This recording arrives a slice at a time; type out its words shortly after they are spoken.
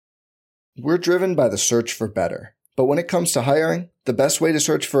We're driven by the search for better. But when it comes to hiring, the best way to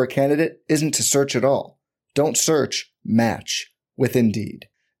search for a candidate isn't to search at all. Don't search, match with Indeed.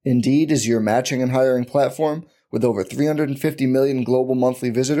 Indeed is your matching and hiring platform with over 350 million global monthly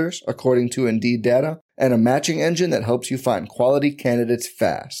visitors, according to Indeed data, and a matching engine that helps you find quality candidates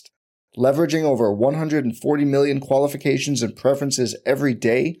fast. Leveraging over 140 million qualifications and preferences every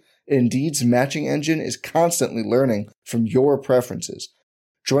day, Indeed's matching engine is constantly learning from your preferences.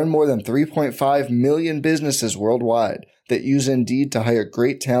 Join more than 3.5 million businesses worldwide that use Indeed to hire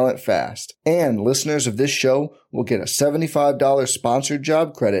great talent fast. And listeners of this show will get a $75 sponsored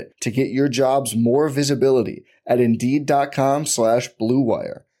job credit to get your jobs more visibility at Indeed.com/Blue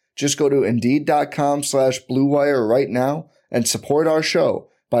Wire. Just go to Indeed.com/Blue Wire right now and support our show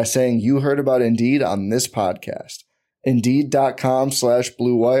by saying you heard about Indeed on this podcast.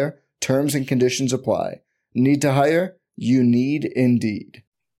 Indeed.com/Blue Wire. Terms and conditions apply. Need to hire? You need Indeed.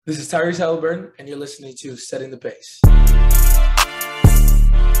 This is Tyrese Halliburton, and you're listening to Setting the Pace.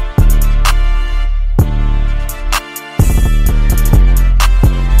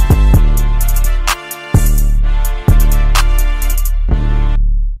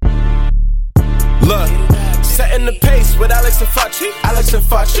 Look, setting the pace with Alex and Facci.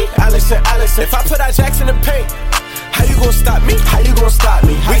 If I put our jacks in the paint, how you gonna stop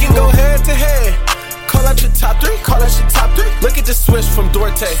me? We can go head to head. Call out your top three. Look at the switch from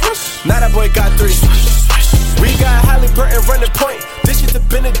Duarte. Now that boy got three. We got Halliburton running point. This is the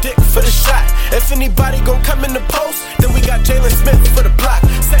Benedict for the shot. If anybody gon' come in the post, then we got Jalen Smith for the block.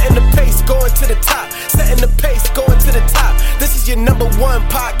 Setting the pace, going to the top. This is your number one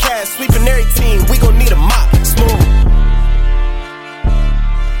podcast. Sweeping every team. We gon' need a mop. Smooth.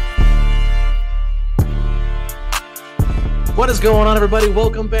 What is going on, everybody?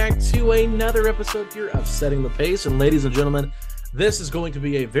 Welcome back to another episode here of Setting the Pace. And ladies and gentlemen, this is going to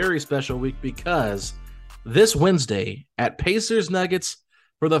be a very special week because this Wednesday at Pacers Nuggets,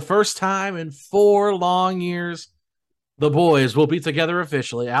 for the first time in 4 long years, the boys will be together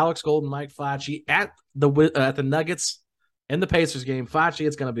officially. Alex Golden, Mike Facci at the Nuggets in the Pacers game. Facci,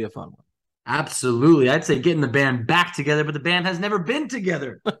 it's going to be a fun one. Absolutely. I'd say getting the band back together, but the band has never been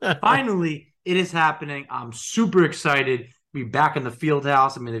together. Finally, it is happening. I'm super excited. Be back in the field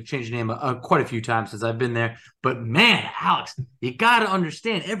house. I mean, they've changed the name quite a few times since I've been there. But man, Alex, you got to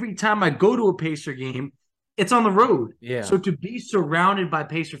understand, every time I go to a Pacer game, it's on the road. Yeah. So to be surrounded by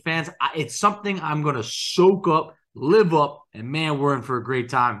Pacer fans, it's something I'm going to soak up, live up, and man, we're in for a great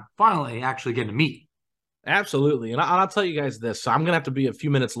time. Finally, actually getting to meet. Absolutely. And I'll tell you guys this. So I'm going to have to be a few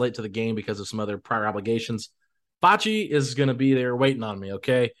minutes late to the game because of some other prior obligations. Facci is going to be there waiting on me,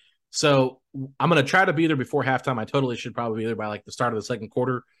 okay? So I'm going to try to be there before halftime. I totally should probably be there by like the start of the second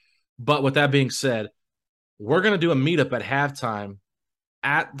quarter. But with that being said, we're going to do a meetup at halftime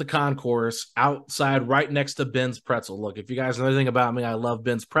at the concourse outside right next to Ben's Pretzel. Look, if you guys know anything about me, I love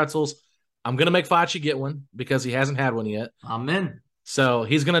Ben's Pretzels. I'm going to make Facci get one because he hasn't had one yet. I'm in. So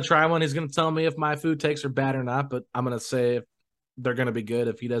he's going to try one. He's going to tell me if my food takes are bad or not, but I'm going to say if they're going to be good.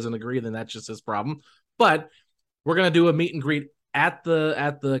 If he doesn't agree, then that's just his problem. But we're going to do a meet and greet at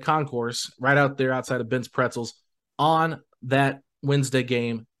the concourse right out there outside of Ben's Pretzels on that Wednesday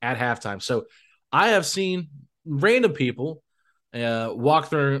game at halftime. So I have seen random people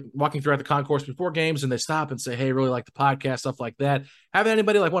walking throughout the concourse before games, and they stop and say, "Hey, really like the podcast," stuff like that. Haven't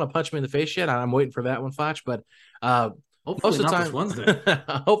anybody want to punch me in the face yet? I'm waiting for that one, Foch, but hopefully most of the not time, this Wednesday.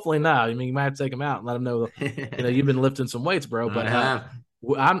 Hopefully not. I mean, you might have to take them out and let them know you've been lifting some weights, bro. But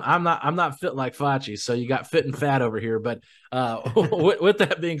I'm not fit like Facci, so you got fit and fat over here. But with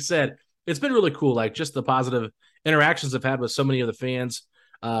that being said, it's been really cool, like just the positive interactions I've had with so many of the fans.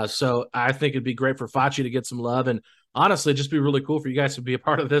 So I think it'd be great for Facci to get some love, and honestly, just be really cool for you guys to be a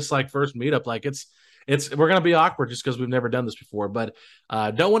part of this first meetup. Like we're gonna be awkward just because we've never done this before. But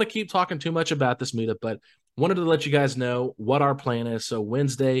don't want to keep talking too much about this meetup, but wanted to let you guys know what our plan is. So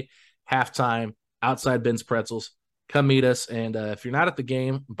Wednesday halftime outside Ben's Pretzels. Come meet us, and if you're not at the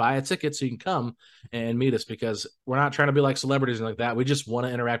game, buy a ticket so you can come and meet us, because we're not trying to be like celebrities and like that. We just want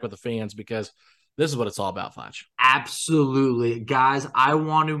to interact with the fans because this is what it's all about, Foch. Absolutely. Guys, I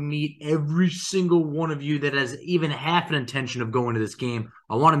want to meet every single one of you that has even half an intention of going to this game.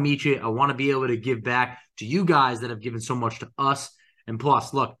 I want to meet you. I want to be able to give back to you guys that have given so much to us. And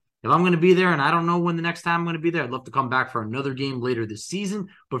plus, look, if I'm going to be there and I don't know when the next time I'm going to be there, I'd love to come back for another game later this season.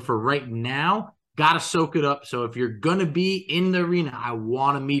 But for right now, got to soak it up. So if you're going to be in the arena, I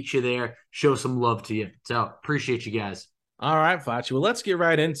want to meet you there, show some love to you. So appreciate you guys. All right, Facci. Well, let's get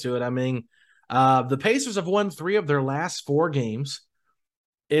right into it. I mean, the Pacers have won 3 of their last 4 games.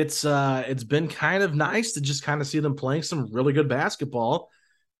 It's been kind of nice to just kind of see them playing some really good basketball.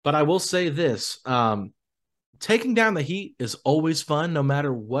 But I will say this. Taking down the Heat is always fun, no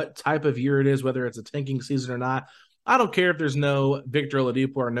matter what type of year it is, whether it's a tanking season or not. I don't care if there's no Victor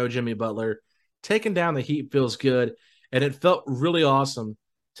Oladipo or no Jimmy Butler. Taking down the Heat feels good, and it felt really awesome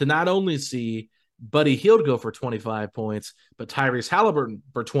to not only see Buddy Hield go for 25 points, but Tyrese Halliburton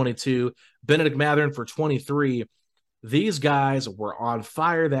for 22, Benedict Mathurin for 23. These guys were on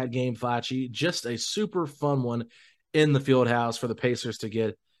fire that game, Facci. Just a super fun one in the field house for the Pacers to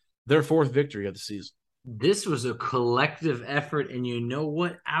get their 4th victory of the season. This was a collective effort, and you know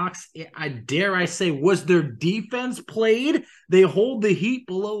what, Alex? I say, was their defense played? They hold the Heat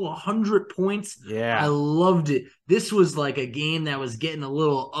below 100 points. Yeah. I loved it. This was like a game that was getting a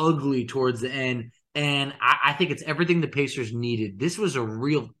little ugly towards the end, and I think it's everything the Pacers needed. This was a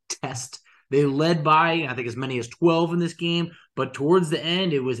real test. They led by, I think, as many as 12 in this game, but towards the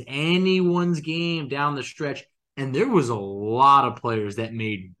end, it was anyone's game down the stretch. And there was a lot of players that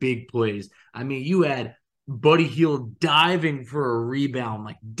made big plays. I mean, you had Buddy Hield diving for a rebound,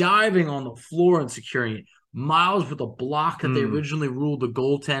 like diving on the floor and securing it. Miles with a block that they originally ruled a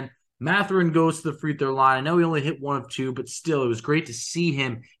goaltend. Mathurin goes to the free throw line. I know he only hit 1 of 2, but still, it was great to see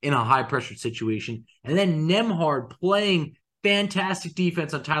him in a high-pressure situation. And then Nembhard playing fantastic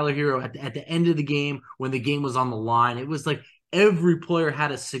defense on Tyler Hero at the end of the game when the game was on the line. It was like every player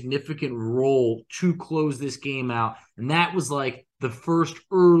had a significant role to close this game out. And that was like the first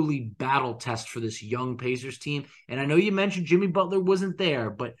early battle test for this young Pacers team. And I know you mentioned Jimmy Butler wasn't there,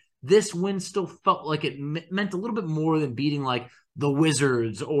 but this win still felt like it meant a little bit more than beating like the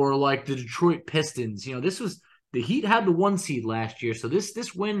Wizards or like the Detroit Pistons. You know, this was the Heat had the 1 seed last year. So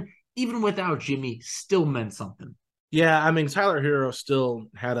this win, even without Jimmy, still meant something. Yeah, I mean, Tyler Hero still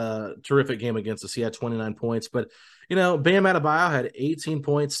had a terrific game against us. He had 29 points, but, you know, Bam Adebayo had 18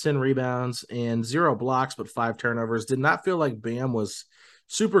 points, 10 rebounds, and 0 blocks, but 5 turnovers. Did not feel like Bam was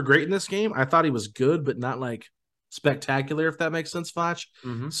super great in this game. I thought he was good, but not like spectacular, if that makes sense, Foch.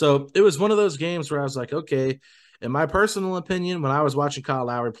 So it was one of those games where I was like, okay, in my personal opinion, when I was watching Kyle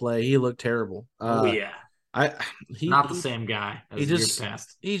Lowry play, he looked terrible. Not the same guy as years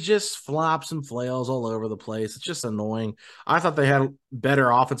past. He just flops and flails all over the place. It's just annoying. I thought they had better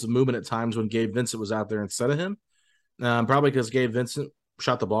offensive movement at times when Gabe Vincent was out there instead of him. Probably because Gabe Vincent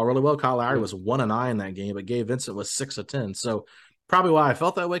shot the ball really well. Kyle Lowry was 1 of 9 in that game, but Gabe Vincent was 6 of 10. So probably why I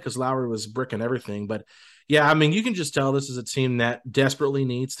felt that way, because Lowry was bricking everything. But yeah, I mean, you can just tell this is a team that desperately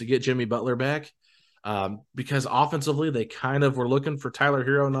needs to get Jimmy Butler back. Because offensively they kind of were looking for Tyler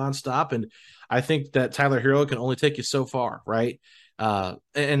Hero nonstop, and I think that Tyler Hero can only take you so far, right?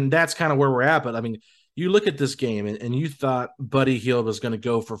 And that's kind of where we're at. But I mean, you look at this game and you thought Buddy Hield was going to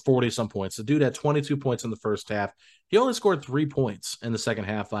go for 40-some points. The dude had 22 points in the first half. He only scored 3 points in the second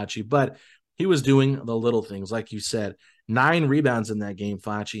half, Facci, but he was doing the little things, like you said. 9 rebounds in that game,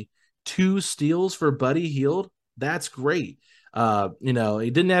 Facci. 2 steals for Buddy Hield. That's great. You know, he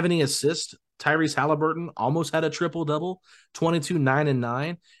didn't have any assists. Tyrese Halliburton almost had a triple-double, 22, 9, and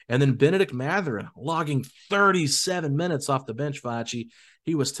 9. And then Benedict Mathurin logging 37 minutes off the bench, Facci.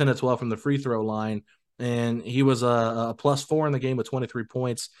 He was 10 of 12 from the free throw line, and he was a +4 in the game with 23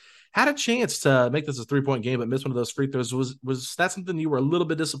 points. Had a chance to make this a 3-point game, but missed one of those free throws. Was that something you were a little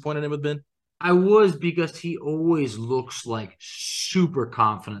bit disappointed in with, Ben? I was, because he always looks like super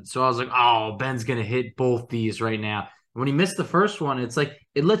confident. So I was like, oh, Ben's going to hit both these right now. When he missed the first one, it's like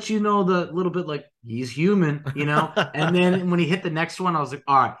it lets you know the little bit like he's human, you know? And then when he hit the next one, I was like,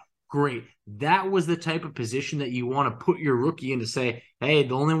 all right, great. That was the type of position that you want to put your rookie in to say, hey,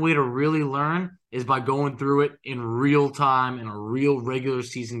 the only way to really learn is by going through it in real time in a real regular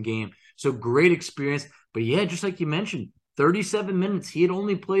season game. So great experience. But yeah, just like you mentioned, 37 minutes. He had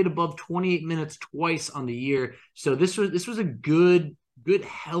only played above 28 minutes twice on the year. So this was a good,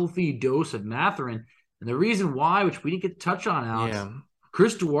 healthy dose of Mathurin. And the reason why, which we didn't get to touch on, Alex,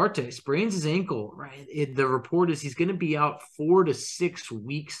 Chris Duarte sprains his ankle, right? The report is he's going to be out 4 to 6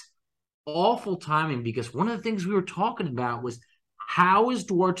 weeks. Awful timing, because one of the things we were talking about was how is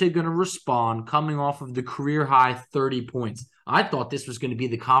Duarte going to respond coming off of the career-high 30 points? I thought this was going to be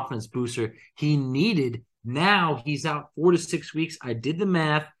the confidence booster he needed. Now he's out 4 to 6 weeks. I did the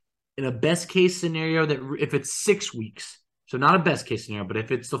math. In a best-case scenario, that if it's 6 weeks, so not a best-case scenario, but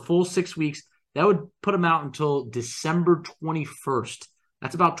if it's the full 6 weeks, that would put him out until December 21st.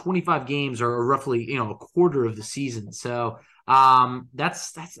 That's about 25 games, or roughly, a quarter of the season. So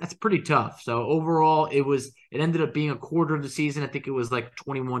that's pretty tough. So overall, it ended up being a quarter of the season. I think it was like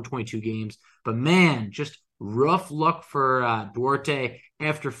 21, 22 games. But man, just rough luck for Duarte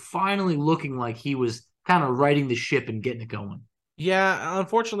after finally looking like he was kind of righting the ship and getting it going. Yeah,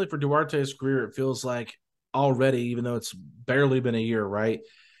 unfortunately for Duarte's career, it feels like already, even though it's barely been a year, right?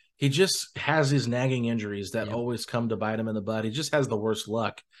 he just has these nagging injuries that always come to bite him in the butt. He just has the worst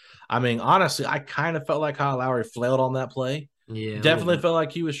luck. I mean, honestly, I kind of felt like Kyle Lowry flailed on that play. Yeah, Definitely felt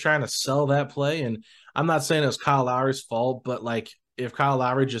like he was trying to sell that play. And I'm not saying it was Kyle Lowry's fault, but like if Kyle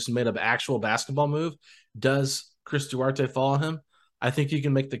Lowry just made an actual basketball move, does Chris Duarte fall on him? I think you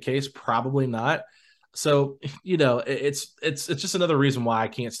can make the case, probably not. So, it's just another reason why I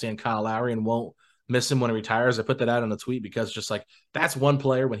can't stand Kyle Lowry and won't miss him when he retires. I put that out in a tweet because just like that's one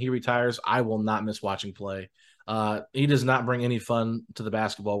player when he retires, I will not miss watching play. He does not bring any fun to the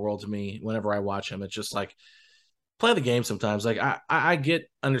basketball world to me whenever I watch him. It's just like play the game sometimes. Like I get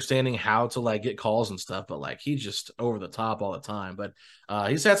understanding how to like get calls and stuff, but like he's just over the top all the time. But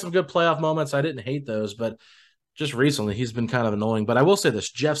he's had some good playoff moments. I didn't hate those, but just recently he's been kind of annoying. But I will say this,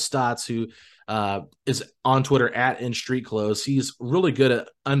 Jeff Stotts, who is on Twitter @InStreetClothes, he's really good at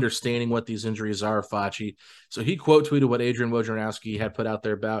understanding what these injuries are, Facci. So he quote tweeted what Adrian Wojnarowski had put out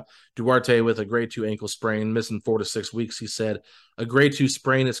there about Duarte with a grade 2 ankle sprain, missing 4 to 6 weeks. He said a grade 2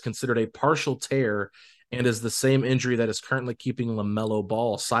 sprain is considered a partial tear and is the same injury that is currently keeping LaMelo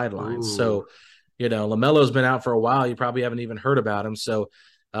Ball sidelined. Ooh. So, LaMelo's been out for a while. You probably haven't even heard about him. So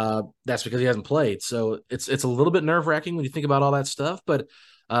that's because he hasn't played. So it's a little bit nerve-wracking when you think about all that stuff. But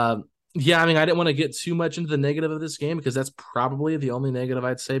yeah, I mean, I didn't want to get too much into the negative of this game because that's probably the only negative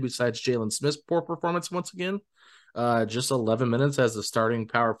I'd say besides Jalen Smith's poor performance once again. Just 11 minutes as the starting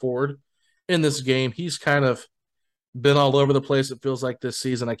power forward in this game. He's kind of been all over the place, it feels like, this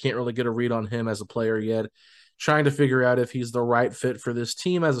season. I can't really get a read on him as a player yet. Trying to figure out if he's the right fit for this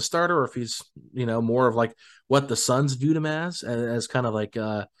team as a starter or if he's, more of like what the Suns viewed him as kind of like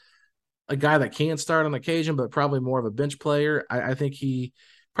a guy that can start on occasion, but probably more of a bench player. I think he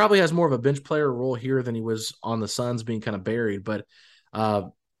probably has more of a bench player role here than he was on the Suns, being kind of buried. But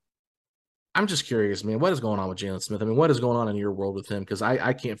I'm just curious, man, what is going on with Jalen Smith? I mean, what is going on in your world with him? Because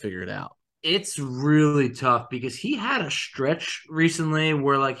I can't figure it out. It's really tough because he had a stretch recently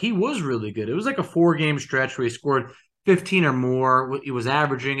where like he was really good. It was like a 4-game stretch where he scored 15 or more. He was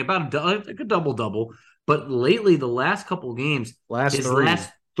averaging about like a double-double. But lately, the last couple of games, last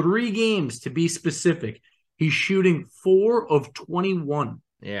 3 games to be specific, he's shooting 4 of 21.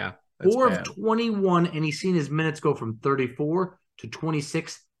 Yeah. 4 of 21, and he's seen his minutes go from 34 to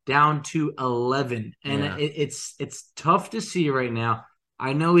 26 down to 11. And it's tough to see right now.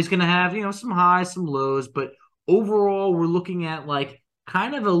 I know he's going to have, some highs, some lows, but overall we're looking at like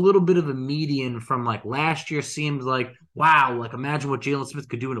kind of a little bit of a median from like last year seemed like, wow, like imagine what Jalen Smith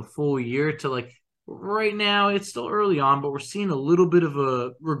could do in a full year to like right now it's still early on, but we're seeing a little bit of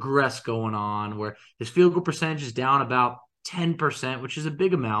a regress going on where his field goal percentage is down about 10%, which is a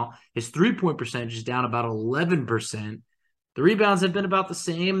big amount. His 3-point percentage is down about 11%. The rebounds have been about the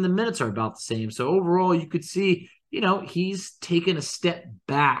same. The minutes are about the same. So overall you could see, he's taken a step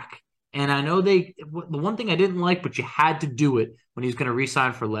back. And I know the one thing I didn't like, but you had to do it when he was going to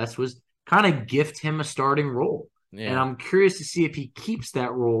re-sign for less, was kind of gift him a starting role. Yeah. And I'm curious to see if he keeps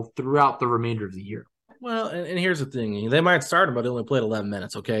that role throughout the remainder of the year. Well, and here's the thing. They might start him, but he only played 11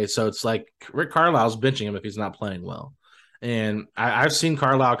 minutes, okay? So it's like Rick Carlisle's benching him if he's not playing well. And I've seen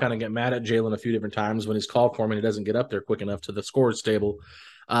Carlisle kind of get mad at Jalen a few different times when he's called for him and he doesn't get up there quick enough to the scores table.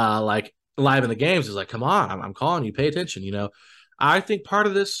 Like live in the games is like, come on, I'm calling you, pay attention. I think part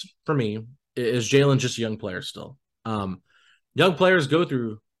of this for me is Jalen just a young player still. Young players go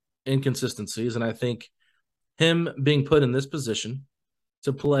through inconsistencies, and I think him being put in this position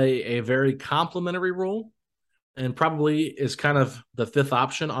to play a very complimentary role and probably is kind of the 5th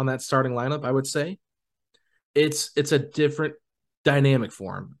option on that starting lineup, I would say. It's a different dynamic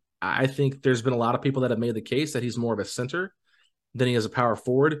for him. I think there's been a lot of people that have made the case that he's more of a center than he is a power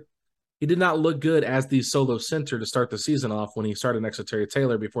forward. He did not look good as the solo center to start the season off when he started next to Terry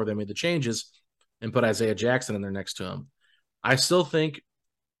Taylor before they made the changes and put Isaiah Jackson in there next to him. I still think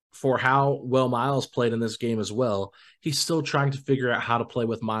for how well Miles played in this game as well, he's still trying to figure out how to play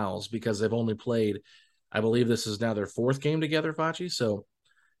with Miles because they've only played, I believe this is now their 4th game together, Facci. So,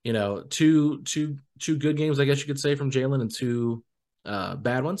 two good games, I guess you could say, from Jalen and 2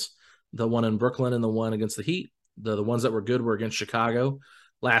 bad ones. The one in Brooklyn and the one against the Heat. The ones that were good were against Chicago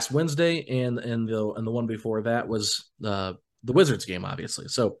last Wednesday, and the one before that was the Wizards game, obviously.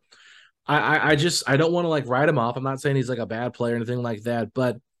 So I don't want to like write him off. I'm not saying he's like a bad player or anything like that,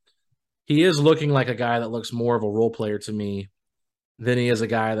 but he is looking like a guy that looks more of a role player to me than he is a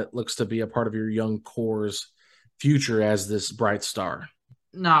guy that looks to be a part of your young core's future as this bright star.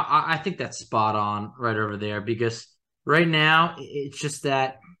 No, I think that's spot on right over there because right now it's just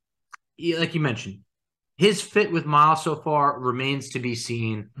that, like you mentioned, His fit with Miles so far remains to be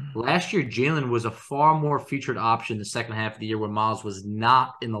seen. Last year, Jalen was a far more featured option the second half of the year when Miles was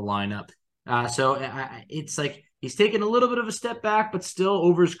not in the lineup. It's like he's taken a little bit of a step back, but still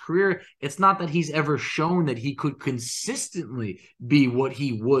over his career, it's not that he's ever shown that he could consistently be what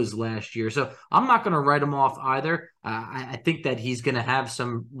he was last year. So I'm not going to write him off either. I think that he's going to have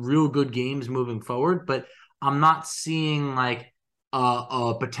some real good games moving forward, but I'm not seeing like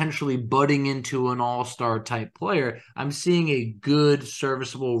potentially budding into an all-star type player. I'm seeing a good,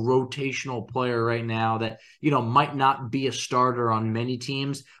 serviceable, rotational player right now that, might not be a starter on many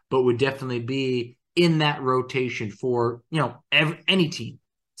teams, but would definitely be in that rotation for, any team.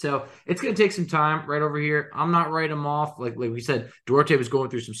 So it's going to take some time right over here. I'm not writing him off. Like we said, Duarte was going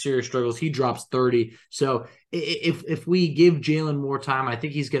through some serious struggles. He drops 30. So if we give Jalen more time, I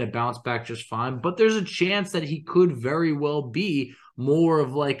think he's going to bounce back just fine. But there's a chance that he could very well be more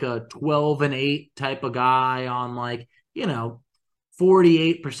of like a 12-8 type of guy on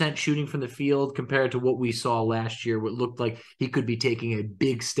 48% shooting from the field compared to what we saw last year. What looked like he could be taking a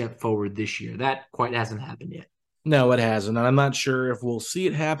big step forward this year. That quite hasn't happened yet. No, it hasn't. And I'm not sure if we'll see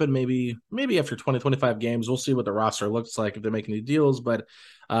it happen. Maybe after 20, 25 games, we'll see what the roster looks like if they're making new deals. But,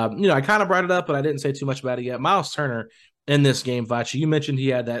 I kind of brought it up, but I didn't say too much about it yet. Miles Turner in this game, Vachi, you mentioned he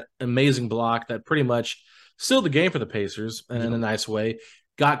had that amazing block that pretty much sealed the game for the Pacers in a nice way.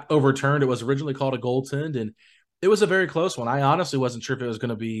 Got overturned. It was originally called a goaltend, and it was a very close one. I honestly wasn't sure if it was going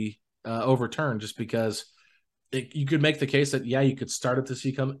to be overturned just because you could make the case that, you could start it to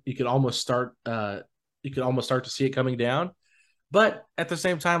see come. You could almost start to see it coming down. But at the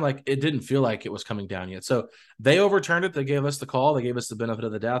same time, it didn't feel like it was coming down yet. So they overturned it. They gave us the call. They gave us the benefit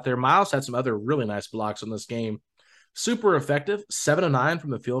of the doubt there. Miles had some other really nice blocks in this game. Super effective. 7 of 9 from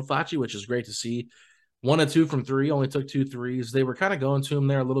the field, Fachi, which is great to see. 1 of 2 from 3, only took 2 threes. They were kind of going to him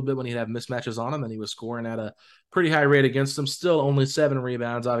there a little bit when he'd have mismatches on him, and he was scoring at a pretty high rate against them. Still only 7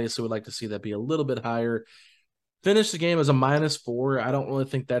 rebounds. Obviously, would like to see that be a little bit higher. Finished the game as a -4. I don't really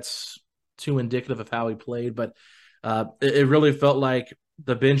think that's too indicative of how he played, but it really felt like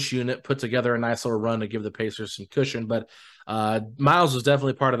the bench unit put together a nice little run to give the Pacers some cushion. But Miles was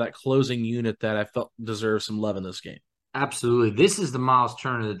definitely part of that closing unit that I felt deserved some love in this game. Absolutely. This is the Miles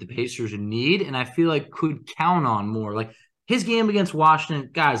Turner that the Pacers need, and I feel like could count on more. Like his game against Washington,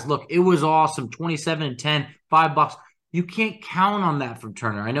 guys, look, it was awesome. 27-10, $5. You can't count on that from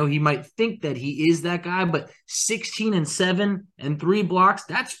Turner. I know he might think that he is that guy, but 16-7 and 3 blocks,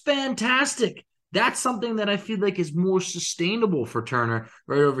 that's fantastic. That's something that I feel like is more sustainable for Turner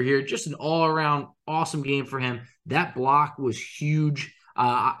right over here. Just an all-around awesome game for him. That block was huge.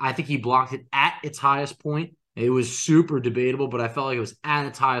 I think he blocked it at its highest point. It was super debatable, but I felt like it was at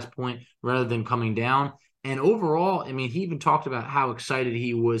its highest point rather than coming down. And overall, he even talked about how excited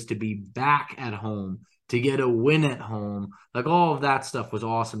he was to be back at home, to get a win at home. Like all of that stuff was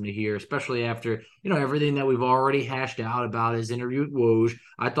awesome to hear, especially after, everything that we've already hashed out about his interview with Woj.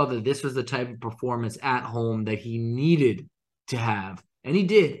 I thought that this was the type of performance at home that he needed to have. And he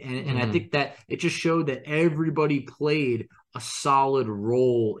did. And I think that it just showed that everybody played a solid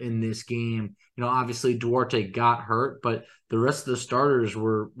role in this game. Obviously Duarte got hurt, but the rest of the starters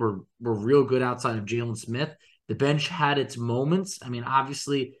were real good outside of Jalen Smith. The bench had its moments.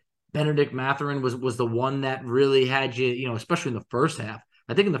 Obviously Benedict Mathurin was the one that really had you, especially in the first half.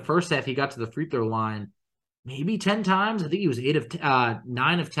 I think in the first half he got to the free throw line maybe 10 times. I think he was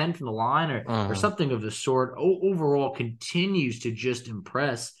 9 of 10 from the line or something of the sort. Overall continues to just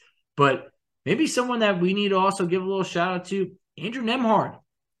impress. But maybe someone that we need to also give a little shout out to, Andrew Nembhard.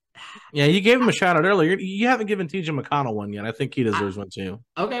 Yeah, you gave him a shout out earlier. You haven't given TJ McConnell one yet. I think he deserves one too.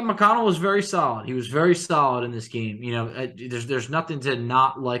 Okay, McConnell was very solid. He was very solid in this game. There's nothing to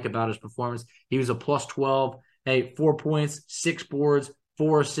not like about his performance. He was a +12. Hey, 4 points, 6 boards,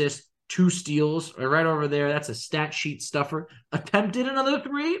 4 assists, 2 steals. Right over there. That's a stat sheet stuffer. Attempted another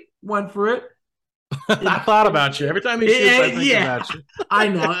 3. Went for it. I thought about you. Every time he shoots, I think about you. I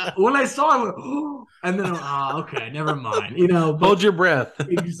know. When I saw him, I went, oh, and then, okay, never mind. Hold your breath.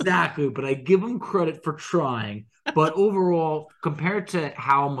 Exactly. But I give him credit for trying. But overall, compared to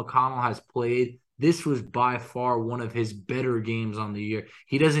how McConnell has played, this was by far one of his better games on the year.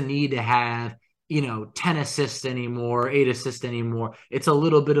 He doesn't need to have, 10 assists anymore, 8 assists anymore. It's a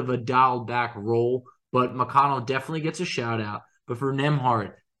little bit of a dialed back role, but McConnell definitely gets a shout out. But for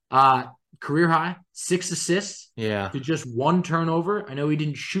Nembhard, career high, 6 assists to just 1 turnover. I know he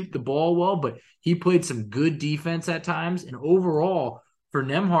didn't shoot the ball well, but he played some good defense at times. And overall, for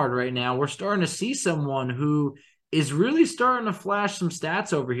Nembhard right now, we're starting to see someone who is really starting to flash some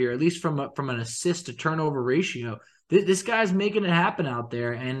stats over here, at least from an assist to turnover ratio. This guy's making it happen out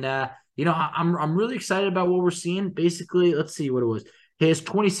there. And I'm really excited about what we're seeing. Basically, let's see what it was. His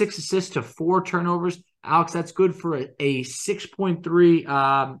 26 assists to 4 turnovers. Alex, that's good for a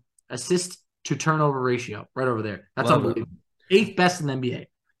 6.3 assist to turnover ratio right over there. That's unbelievable. 8th best in the NBA.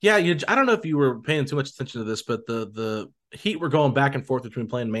 Yeah, I don't know if you were paying too much attention to this, but the Heat were going back and forth between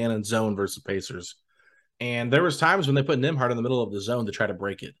playing man and zone versus Pacers. And there was times when they put Nembhard in the middle of the zone to try to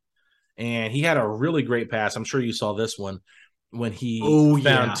break it. And he had a really great pass. I'm sure you saw this one when he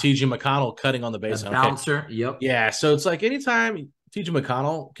found T.J. McConnell cutting on the baseline. Bouncer, yep. Yeah, so it's like anytime T.J.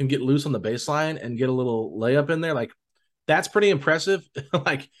 McConnell can get loose on the baseline and get a little layup in there, like that's pretty impressive.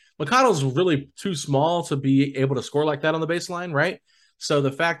 Like McConnell's really too small to be able to score like that on the baseline, right? So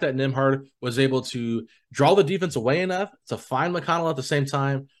the fact that Nembhard was able to draw the defense away enough to find McConnell at the same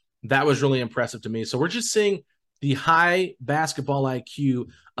time, that was really impressive to me. So we're just seeing the high basketball IQ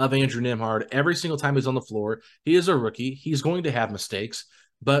of Andrew Nembhard every single time he's on the floor. He is a rookie. He's going to have mistakes.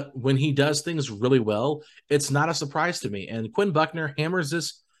 But when he does things really well, it's not a surprise to me. And Quinn Buckner hammers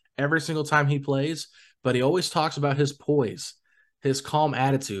this every single time he plays, but he always talks about his poise, his calm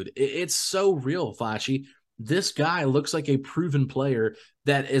attitude. It's so real, Facci. This guy looks like a proven player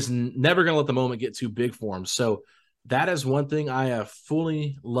that is never going to let the moment get too big for him. So that is one thing I have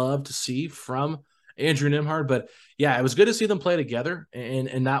fully loved to see from Andrew Nembhard. But yeah, it was good to see them play together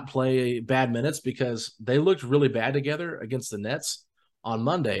and not play bad minutes, because they looked really bad together against the Nets on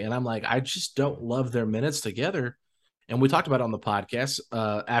Monday. And I'm like, I just don't love their minutes together. And we talked about it on the podcast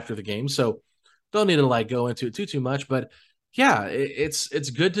after the game. So don't need to like go into it too much. But yeah,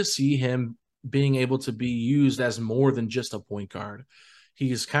 it's good to see him being able to be used as more than just a point guard.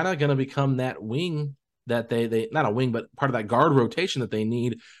 He's kind of going to become that wing that they not a wing, but part of that guard rotation that they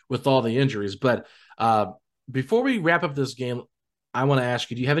need with all the injuries. But before we wrap up this game, I want to ask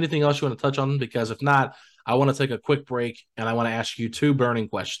you, do you have anything else you want to touch on? Because if not, I want to take a quick break and I want to ask you 2 burning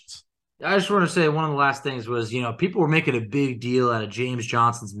questions. I just want to say one of the last things was, people were making a big deal out of James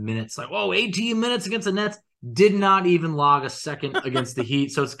Johnson's minutes. Like, 18 minutes against the Nets. Did not even log a second against the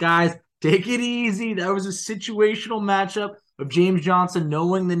Heat. So it's, guys, take it easy. That was a situational matchup of James Johnson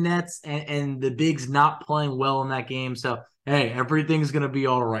knowing the Nets and the bigs not playing well in that game. So, hey, everything's going to be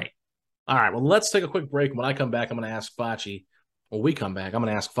all right. All right, well, let's take a quick break. When I come back, I'm going to ask Facci. When we come back, I'm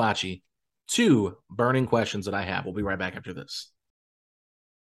going to ask Facci 2 burning questions that I have. We'll be right back after this.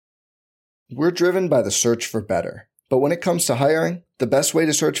 We're driven by the search for better. But when it comes to hiring, the best way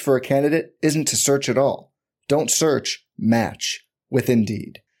to search for a candidate isn't to search at all. Don't search, match with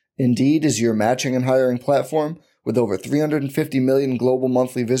Indeed. Indeed is your matching and hiring platform with over 350 million global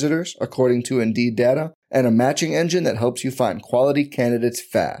monthly visitors, according to Indeed data, and a matching engine that helps you find quality candidates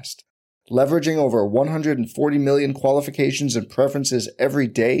fast. Leveraging over 140 million qualifications and preferences every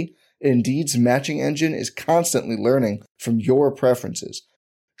day, Indeed's matching engine is constantly learning from your preferences.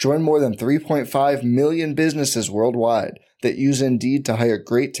 Join more than 3.5 million businesses worldwide that use Indeed to hire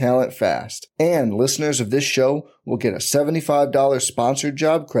great talent fast. And listeners of this show will get a $75 sponsored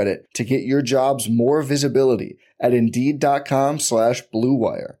job credit to get your jobs more visibility at Indeed.com/Blue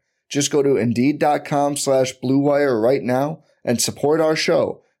Wire. Just go to Indeed.com/Blue Wire right now and support our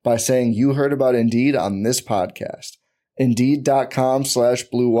show by saying you heard about Indeed on this podcast.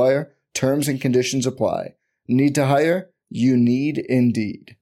 Indeed.com/Blue Wire. Terms and conditions apply. Need to hire? You need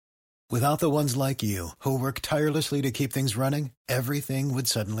Indeed. Without the ones like you, who work tirelessly to keep things running, everything would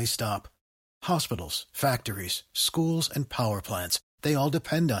suddenly stop. Hospitals, factories, schools, and power plants, they all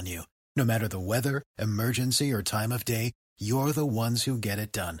depend on you. No matter the weather, emergency, or time of day, you're the ones who get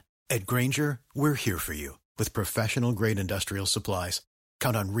it done. At Grainger, we're here for you with professional-grade industrial supplies.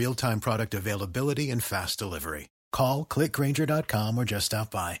 Count on real-time product availability and fast delivery. Call, click Grainger.com, or just stop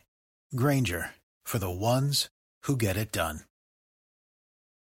by. Grainger, for the ones who get it done.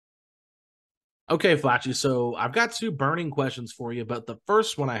 Okay, Facci, so I've got 2 burning questions for you, but the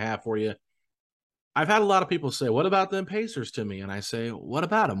first one I have for you, I've had a lot of people say, what about them Pacers to me? And I say, what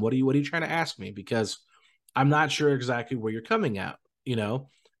about them? What are you trying to ask me? Because I'm not sure exactly where you're coming at,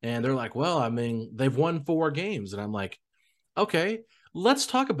 And they're like, well, I mean, they've won 4 games. And I'm like, okay, let's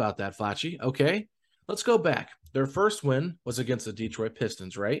talk about that, Facci. Okay, let's go back. Their first win was against the Detroit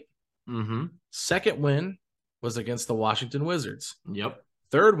Pistons, right? Mm-hmm. Second win was against the Washington Wizards. Yep.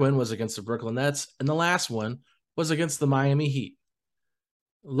 Third win was against the Brooklyn Nets, and the last one was against the Miami Heat.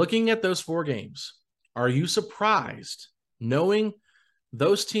 Looking at those 4 games, are you surprised, knowing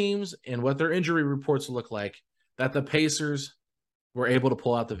those teams and what their injury reports look like, that the Pacers were able to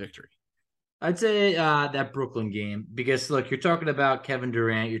pull out the victory? I'd say that Brooklyn game, because, look, you're talking about Kevin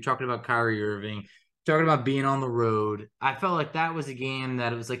Durant, you're talking about Kyrie Irving, you're talking about being on the road. I felt like that was a game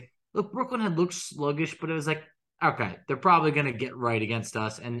that it was like, look, Brooklyn had looked sluggish, but it was like, okay, they're probably going to get right against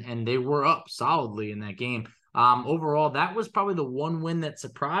us, and they were up solidly in that game. Overall, that was probably the one win that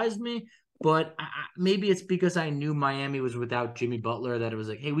surprised me. But maybe it's because I knew Miami was without Jimmy Butler that it was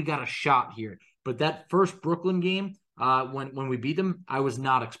like, hey, we got a shot here. But that first Brooklyn game, when we beat them, I was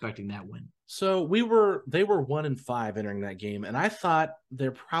not expecting that win. So they were 1-5 entering that game, and I thought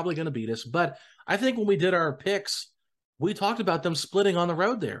they're probably going to beat us. But I think when we did our picks, we talked about them splitting on the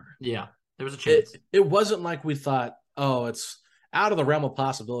road there. Yeah, there was a chance. It wasn't like we thought, oh, it's out of the realm of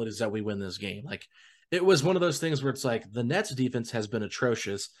possibilities that we win this game. Like, it was one of those things where it's like the Nets defense has been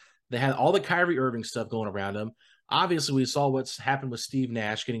atrocious. They had all the Kyrie Irving stuff going around them. Obviously, we saw what's happened with Steve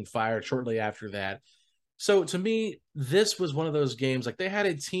Nash getting fired shortly after that. So to me, this was one of those games, like they had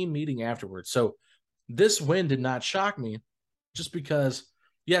a team meeting afterwards. So this win did not shock me just because,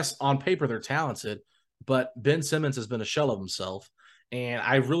 yes, on paper they're talented, but Ben Simmons has been a shell of himself. And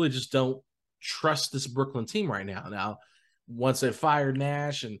I really just don't trust this Brooklyn team right now. Now, once they've fired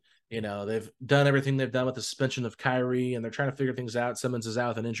Nash and, they've done everything they've done with the suspension of Kyrie and they're trying to figure things out, Simmons is out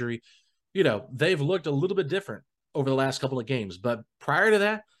with an injury, they've looked a little bit different over the last couple of games. But prior to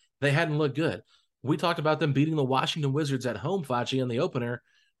that, they hadn't looked good. We talked about them beating the Washington Wizards at home, Facci, in the opener.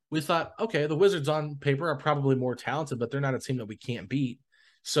 We thought, okay, the Wizards on paper are probably more talented, but they're not a team that we can't beat.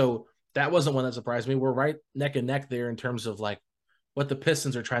 So that wasn't one that surprised me. We're right neck and neck there in terms of like what the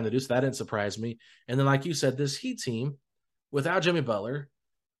Pistons are trying to do. So that didn't surprise me. And then, like you said, this Heat team without Jimmy Butler,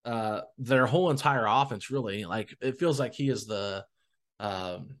 their whole entire offense really, like it feels like he is the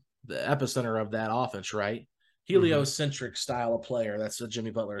epicenter of that offense, right? Heliocentric style of player. That's what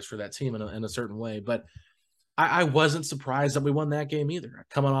Jimmy Butler is for that team in a certain way. But I wasn't surprised that we won that game either.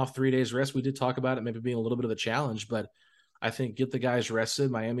 Coming off 3 days rest, we did talk about it maybe being a little bit of a challenge, but I think get the guys rested.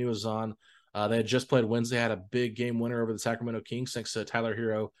 Miami was on. They had just played Wednesday, had a big game winner over the Sacramento Kings thanks to Tyler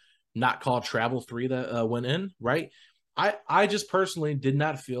Hero not called travel 3 that went in, right? I just personally did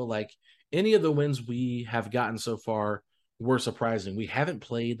not feel like any of the wins we have gotten so far were surprising. We haven't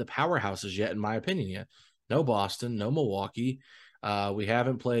played the powerhouses yet, in my opinion, yet. No Boston, no Milwaukee. We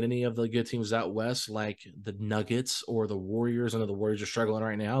haven't played any of the good teams out west like the Nuggets or the Warriors. I know the Warriors are struggling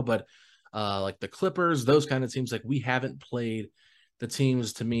right now, but like the Clippers, those kind of teams, like we haven't played the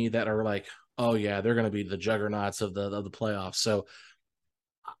teams to me that are like, oh yeah, they're going to be the juggernauts of the playoffs. So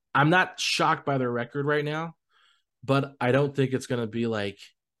I'm not shocked by their record right now, but I don't think it's going to be like,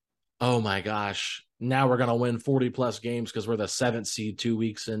 oh my gosh, now we're going to win 40 plus games because we're the 7th seed 2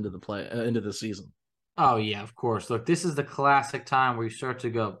 weeks into the season. Oh, yeah, of course. Look, this is the classic time where you start to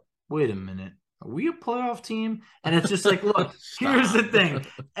go, wait a minute, are we a playoff team? And it's just like, look, here's the thing.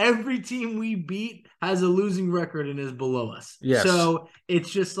 Every team we beat has a losing record and is below us. Yes. So it's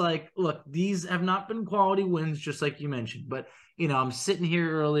just like, look, these have not been quality wins, just like you mentioned. But, I'm sitting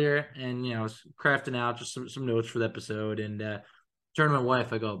here earlier and, I was crafting out just some notes for the episode and turned to my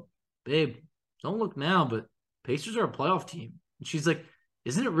wife. I go, babe, don't look now, but Pacers are a playoff team. And she's like,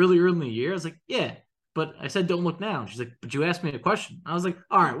 isn't it really early in the year? I was like, yeah. But I said, don't look now. She's like, but you asked me a question. I was like,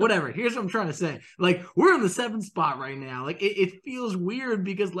 all right, whatever. Here's what I'm trying to say. Like, we're in the 7th spot right now. Like, it feels weird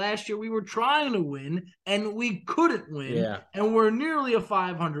because last year we were trying to win and we couldn't win. Yeah. And we're nearly a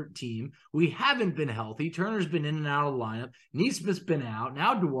 500 team. We haven't been healthy. Turner's been in and out of the lineup. Neesmith's been out.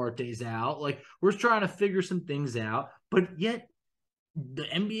 Now Duarte's out. Like, we're trying to figure some things out. But yet, the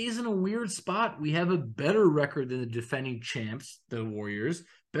NBA is in a weird spot. We have a better record than the defending champs, the Warriors,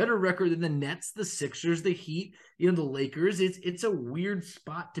 better record than the Nets, the Sixers, the Heat, the Lakers. It's a weird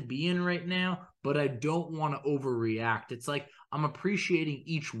spot to be in right now, but I don't want to overreact. It's like I'm appreciating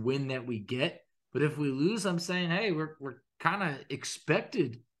each win that we get, but if we lose, I'm saying, hey, we're kind of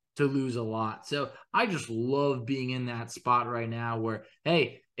expected to lose a lot. So I just love being in that spot right now where,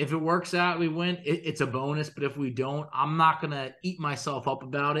 hey, if it works out, we win, it's a bonus. But if we don't, I'm not going to eat myself up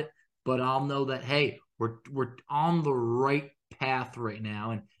about it. But I'll know that, hey, we're on the right path right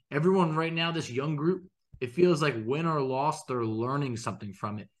now. And everyone right now, this young group, it feels like win or loss, they're learning something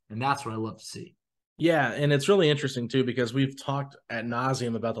from it. And that's what I love to see. Yeah, and it's really interesting, too, because we've talked ad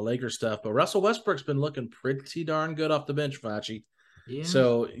nauseum about the Lakers stuff. But Russell Westbrook's been looking pretty darn good off the bench, Facci. Yeah.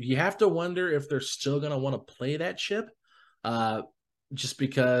 So you have to wonder if they're still going to want to play that chip. Just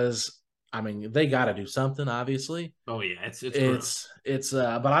because, I mean, they got to do something, obviously. Oh yeah, it's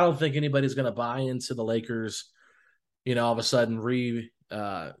but I don't think anybody's going to buy into the Lakers. All of a sudden,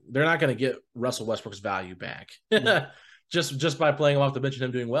 they're not going to get Russell Westbrook's value back just by playing him off the bench and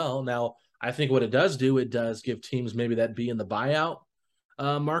him doing well. Now, I think what it does give teams maybe that be in the buyout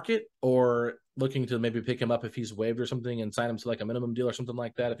market or looking to maybe pick him up if he's waived or something and sign him to like a minimum deal or something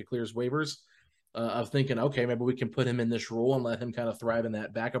like that if he clears waivers. of thinking, okay, maybe we can put him in this role and let him kind of thrive in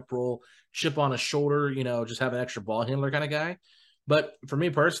that backup role, chip on his shoulder, just have an extra ball handler kind of guy. But for me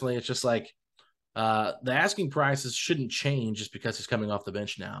personally, it's just like the asking prices shouldn't change just because he's coming off the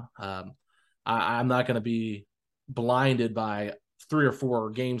bench now. I'm not going to be blinded by 3 or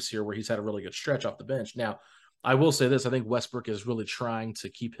 4 games here where he's had a really good stretch off the bench. Now, I will say this. I think Westbrook is really trying to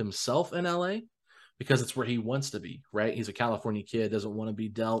keep himself in LA because it's where he wants to be, right? He's a California kid, doesn't want to be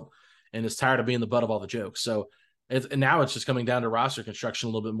dealt, and is tired of being the butt of all the jokes. So and now it's just coming down to roster construction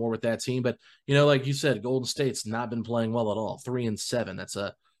a little bit more with that team. But, like you said, Golden State's not been playing well at all, 3-7. That's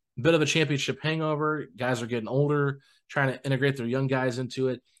a bit of a championship hangover. Guys are getting older, trying to integrate their young guys into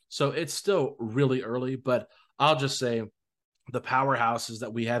it. So it's still really early, but I'll just say the powerhouses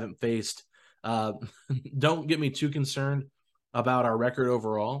that we haven't faced, don't get me too concerned about our record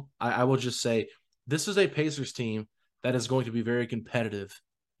overall. I will just say this is a Pacers team that is going to be very competitive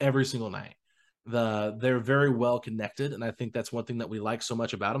every single night. They're very well connected, and I think that's one thing that we like so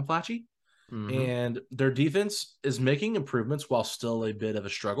much about them, Flachi. Mm-hmm. And their defense is making improvements while still a bit of a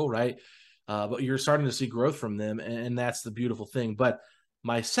struggle, right? But you're starting to see growth from them, and that's the beautiful thing. But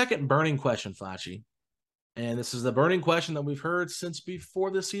my second burning question, Flachi, and this is the burning question that we've heard since before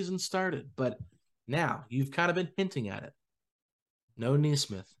the season started, but now you've kind of been hinting at it. No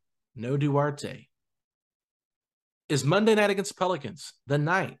Nesmith, no Duarte. Is Monday night against the Pelicans the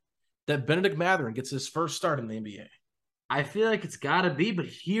night that Benedict Mathurin gets his first start in the NBA? I feel like it's got to be, but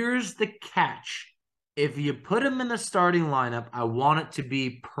here's the catch. If you put him in the starting lineup, I want it to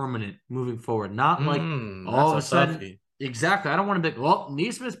be permanent moving forward. Not like all of a sudden. Toughie. Exactly. I don't want to be like, well,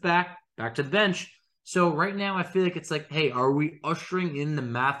 Nesmith's back to the bench. So right now I feel like it's like, hey, are we ushering in the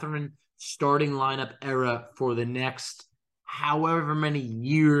Mathurin starting lineup era for the next however many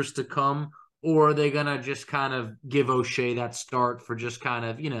years to come? Or are they going to just kind of give O'Shea that start for just kind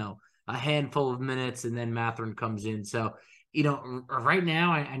of, a handful of minutes and then Mathurin comes in? So, right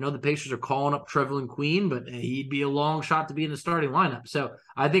now I know the Pacers are calling up Trevelyan Queen, but he'd be a long shot to be in the starting lineup. So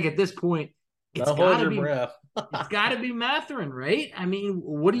I think at this point, it's got to be breath. It's got to be Mathurin, right? I mean,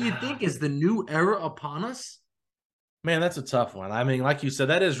 what do you think? Is the new era upon us? Man, that's a tough one. I mean, like you said,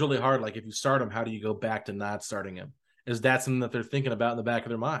 that is really hard. Like if you start him, how do you go back to not starting him? Is that something that they're thinking about in the back of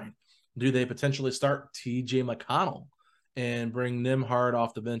their mind? Do they potentially start TJ McConnell and bring Nembhard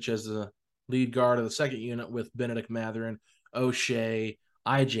off the bench as the lead guard of the second unit with Benedict Mathurin, O'Shea,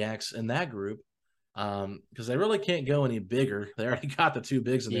 Ijax in that group? Because they really can't go any bigger. They already got the 2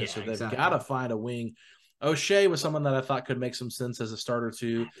 bigs in there, so they've got to find a wing. O'Shea was someone that I thought could make some sense as a starter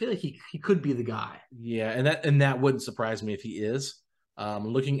too. I feel like he could be the guy. Yeah, and that wouldn't surprise me if he is.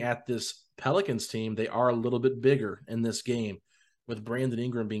 Looking at this Pelicans team, they are a little bit bigger in this game. With Brandon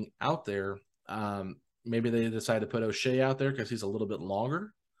Ingram being out there, maybe they decide to put O'Shea out there because he's a little bit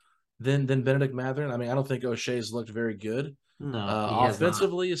longer than Benedict Mathurin. I mean, I don't think O'Shea's looked very good. No,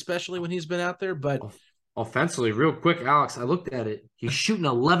 offensively, especially when he's been out there. But offensively, real quick, Alex, I looked at it. He's shooting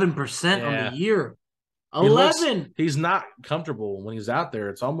 11% on the year. 11. He's not comfortable when he's out there.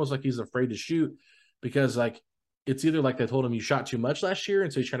 It's almost like he's afraid to shoot because, it's either like they told him you shot too much last year,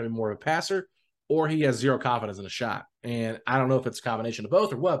 and so he's trying to be more of a passer, or he has zero confidence in a shot. And I don't know if it's a combination of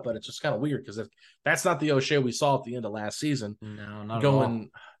both or what, but it's just kind of weird because that's not the O'Shea we saw at the end of last season. No, not going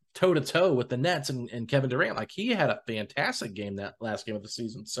toe-to-toe with the Nets and Kevin Durant. Like, he had a fantastic game that last game of the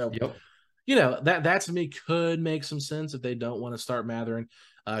season. So, that to me could make some sense if they don't want to start Mathurin,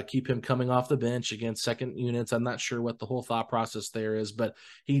 keep him coming off the bench against second units. I'm not sure what the whole thought process there is, but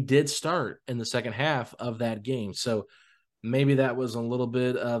he did start in the second half of that game. So maybe that was a little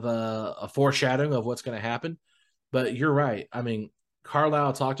bit of a foreshadowing of what's going to happen. But you're right. I mean,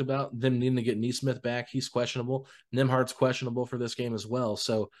 Carlisle talked about them needing to get Nesmith back. He's questionable. Nembhard's questionable for this game as well.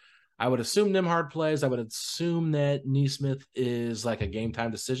 So I would assume Nembhard plays. I would assume that Nesmith is like a game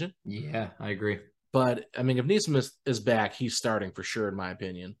time decision. Yeah, I agree. But, I mean, if Nesmith is back, he's starting for sure, in my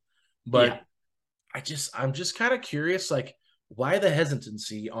opinion. But I'm just kind of curious, why the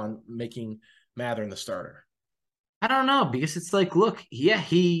hesitancy on making Mathurin the starter? I don't know, because it's like, look,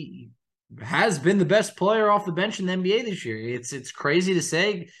 he has been the best player off the bench in the NBA this year. It's crazy to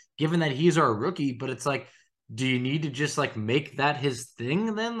say, given that he's our rookie, but it's like, do you need to just make that his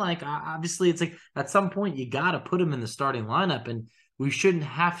thing then? Obviously, it's like at some point you got to put him in the starting lineup, and we shouldn't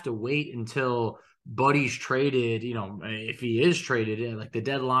have to wait until Buddy's traded, if he is traded, like the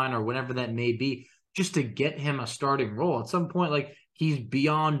deadline or whatever that may be, just to get him a starting role. At some point, he's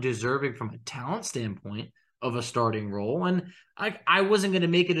beyond deserving from a talent standpoint of a starting role. And I wasn't going to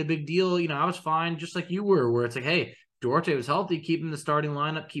make it a big deal. I was fine, just like you were, where it's like, hey, Duarte was healthy, keep him in the starting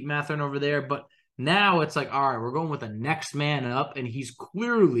lineup, keep Mathurin over there. But Now it's like, all right, we're going with the next man up, and he's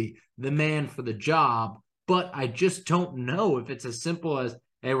clearly the man for the job. But I just don't know if it's as simple as,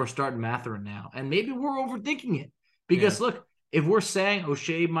 hey, we're starting Mathurin now. And maybe we're overthinking it. Because, look, if we're saying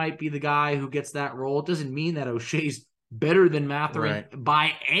O'Shea might be the guy who gets that role, it doesn't mean that O'Shea's better than Mathurin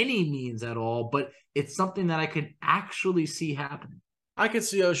by any means at all. But it's something that I could actually see happening. I could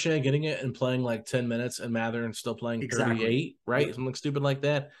see O'Shea getting it and playing like 10 minutes and Mathurin still playing 38, right? Yep. Something stupid like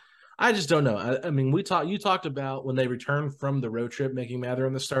that. I just don't know. I mean, you talked about when they returned from the road trip, making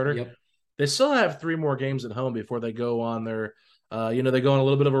Mathurin the starter. Yep. They still have 3 more games at home before they go on their, they go on a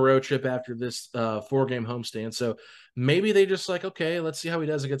little bit of a road trip after this 4-game homestand. So maybe they just like, okay, let's see how he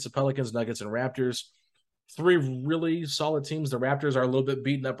does against the Pelicans, Nuggets, and Raptors. 3 really solid teams. The Raptors are a little bit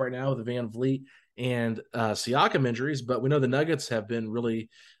beaten up right now with the Van Vliet and Siakam injuries, but we know the Nuggets have been really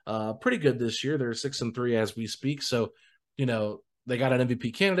pretty good this year. They're 6-3 as we speak. So, they got an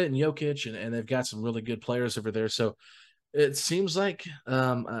MVP candidate in Jokic, and they've got some really good players over there. So it seems like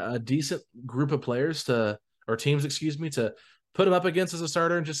a decent group of players to put him up against as a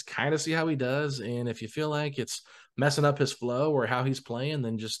starter and just kind of see how he does. And if you feel like it's messing up his flow or how he's playing,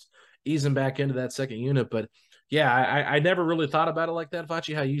 then just ease him back into that second unit. But yeah, I never really thought about it like that,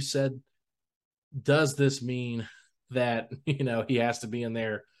 Facci, how you said, does this mean that, he has to be in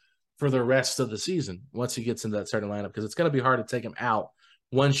there for the rest of the season once he gets into that starting lineup? Because it's going to be hard to take him out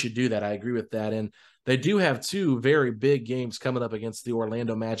once you do that. I agree with that. And they do have 2 very big games coming up against the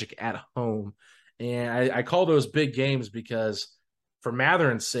Orlando Magic at home. And I call those big games because for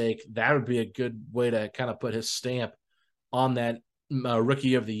Mathurin's sake, that would be a good way to kind of put his stamp on that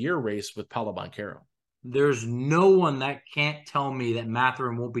Rookie of the Year race with Paolo Banchero. There's no one that can't tell me that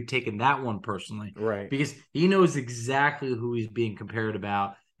Mathurin won't be taking that one personally. Right. Because he knows exactly who he's being compared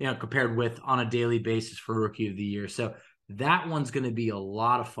with on a daily basis for Rookie of the Year. So that one's going to be a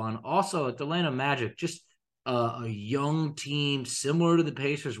lot of fun. Also, at the Orlando Magic, just a young team similar to the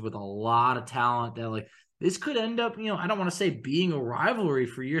Pacers with a lot of talent that this could end up, I don't want to say being a rivalry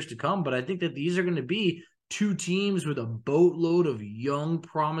for years to come, but I think that these are going to be 2 teams with a boatload of young,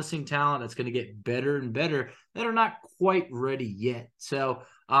 promising talent that's going to get better and better that are not quite ready yet. So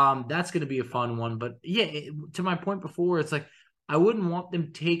that's going to be a fun one. But yeah, to my point before, it's like I wouldn't want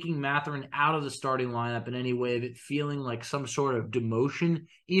them taking Mathurin out of the starting lineup in any way of it feeling like some sort of demotion,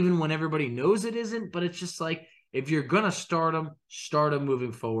 even when everybody knows it isn't. But it's just like, if you're going to start him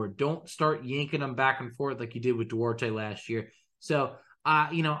moving forward. Don't start yanking them back and forth like you did with Duarte last year. So,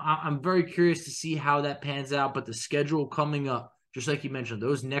 I'm very curious to see how that pans out. But the schedule coming up, just like you mentioned,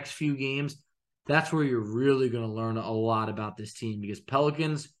 those next few games, that's where you're really going to learn a lot about this team, because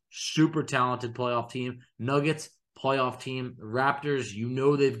Pelicans, super talented playoff team. Nuggets, playoff team.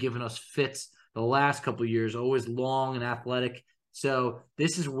 Raptors, they've given us fits the last couple of years, always long and athletic. So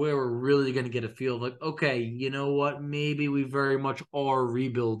this is where we're really going to get a feel of okay, you know what? Maybe we very much are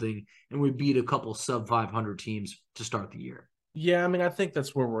rebuilding, and we beat a couple sub-500 teams to start the year. Yeah, I mean, I think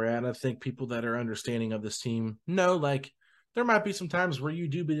that's where we're at. I think people that are understanding of this team know, there might be some times where you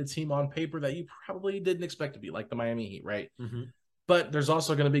do beat a team on paper that you probably didn't expect to be, like the Miami Heat, right? Mm-hmm. But there's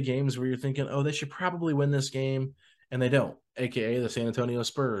also going to be games where you're thinking, oh, they should probably win this game, and they don't, a.k.a. the San Antonio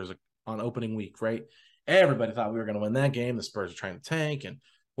Spurs on opening week, right? Everybody thought we were going to win that game. The Spurs are trying to tank, and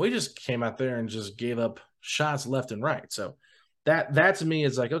we just came out there and just gave up shots left and right. So that to me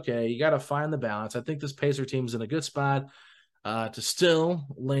is okay, you got to find the balance. I think this Pacer team's in a good spot to still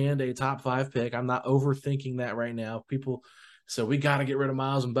land a top 5 pick. I'm not overthinking that right now. So we got to get rid of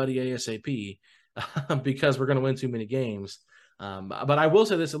Miles and Buddy ASAP because we're going to win too many games. But I will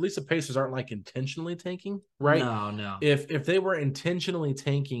say this, at least the Pacers aren't intentionally tanking, right? No. If they were intentionally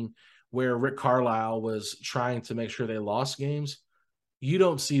tanking where Rick Carlisle was trying to make sure they lost games, you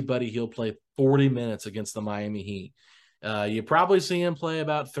don't see Buddy Hield play 40 minutes against the Miami Heat. You probably see him play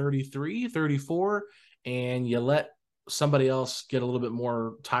about 33, 34, and you let somebody else get a little bit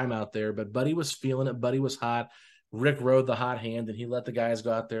more time out there. But Buddy was feeling it. Buddy was hot. Rick rode the hot hand, and he let the guys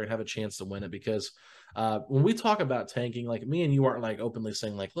go out there and have a chance to win it. Because when we talk about tanking, me and you aren't openly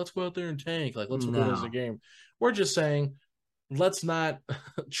saying let's go out there and tank, let's win this game. We're just saying let's not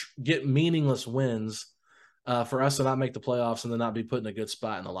get meaningless wins for us to not make the playoffs and then not be put in a good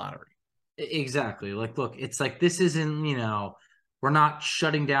spot in the lottery. Exactly. Look, it's this isn't, we're not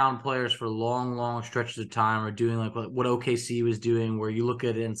shutting down players for long stretches of time or doing what OKC was doing, where you look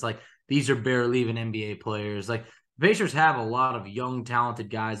at it and it's these are barely even NBA players. The Pacers have a lot of young,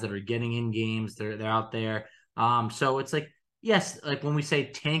 talented guys that are getting in games. They're out there. So it's yes, when we say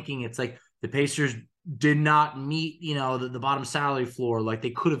tanking, it's the Pacers did not meet, the bottom salary floor. Like,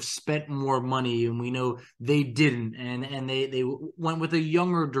 they could have spent more money, and we know they didn't. And they went with a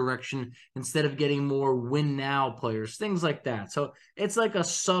younger direction instead of getting more win now players, things like that. So it's like a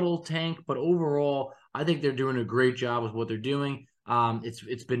subtle tank, but overall, I think they're doing a great job with what they're doing.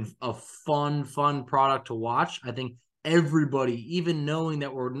 It's been a fun product to watch. I think everybody, even knowing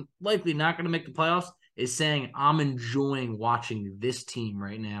that we're likely not going to make the playoffs, is saying, I'm enjoying watching this team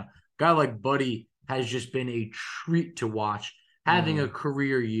right now. A guy like Buddy has just been a treat to watch, having a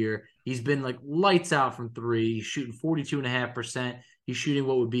career year. He's been like lights out from three. He's shooting 42.5%. He's shooting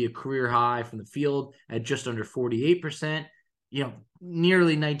what would be a career high from the field at just under 48%,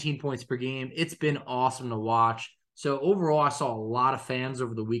 nearly 19 points per game. It's been awesome to watch. So overall, I saw a lot of fans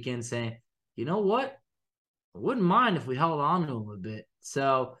over the weekend saying, you know what? I wouldn't mind if we held on to him a bit.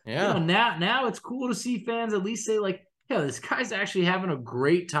 So now it's cool to see fans at least say, like, this guy's actually having a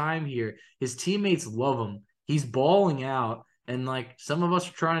great time here. His teammates love him. He's balling out, and like some of us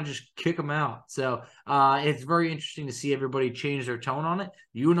are trying to just kick him out. So it's very interesting to see everybody change their tone on it.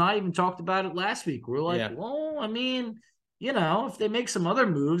 You and I even talked about it last week. We're like, well, I mean, if they make some other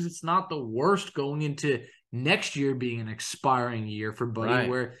moves, it's not the worst going into next year being an expiring year for Buddy,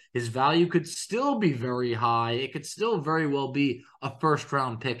 where his value could still be very high. It could still very well be a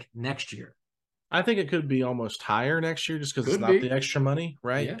first-round pick next year. I think it could be almost higher next year just because it's not the extra money,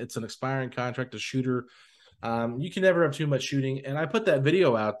 right? Yeah. It's an expiring contract, a shooter. You can never have too much shooting. And I put that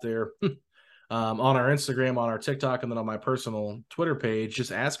video out there on our Instagram, on our TikTok, and then on my personal Twitter page,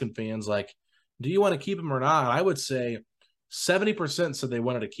 just asking fans, like, do you want to keep him or not? I would say 70% said they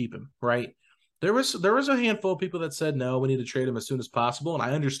wanted to keep him, right? There was a handful of people that said, no, we need to trade him as soon as possible. And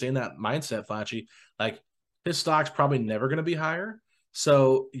I understand that mindset, Facci. Like, his stock's probably never going to be higher.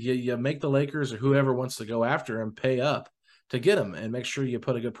 So you make the Lakers or whoever wants to go after him pay up to get him and make sure you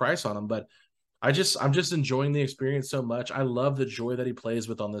put a good price on him. But I'm just enjoying the experience so much. I love the joy that he plays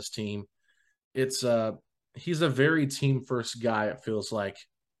with on this team. It's he's a very team first guy, it feels like.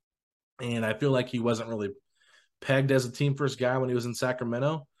 And I feel like he wasn't really pegged as a team first guy when he was in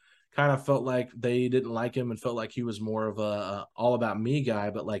Sacramento. Kind of felt like they didn't like him and felt like he was more of a all about me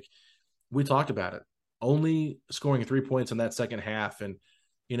guy. But like we talked about it. Only scoring 3 points in that second half and,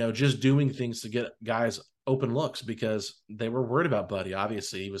 just doing things to get guys open looks because they were worried about Buddy.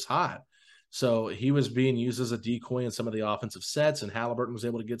 Obviously, he was hot. So he was being used as a decoy in some of the offensive sets, and Halliburton was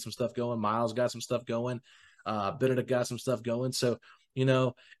able to get some stuff going. Miles got some stuff going. Benedict got some stuff going. So, it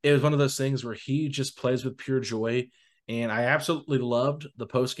was one of those things where he just plays with pure joy. And I absolutely loved the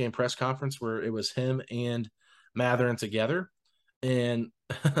post-game press conference where it was him and Mathurin together. And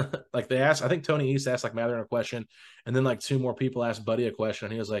like they asked, I think Tony East asked like Mathurin a question, and then like two more people asked Buddy a question,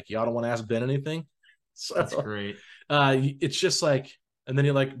 and he was like, "Y'all don't want to ask Ben anything?" So that's great. It's just like, and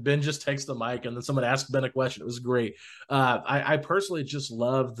then Ben just takes the mic, and then someone asked Ben a question. It was great. I personally just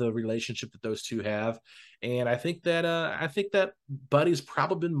love the relationship that those two have, and I think that Buddy's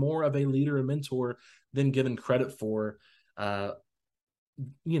probably been more of a leader and mentor than given credit for.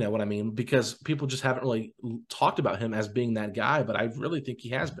 You know what I mean? Because people just haven't really talked about him as being that guy, but I really think he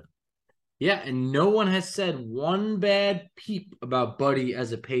has been. Yeah, and no one has said one bad peep about Buddy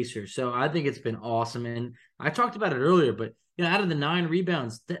as a Pacer. So I think it's been awesome. And I talked about it earlier, but out of the 9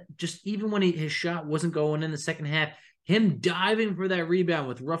 rebounds, that just even when his shot wasn't going in the second half, him diving for that rebound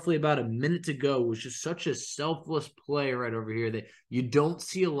with roughly about a minute to go was just such a selfless play right over here that you don't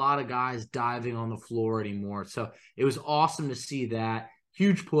see a lot of guys diving on the floor anymore. So it was awesome to see that.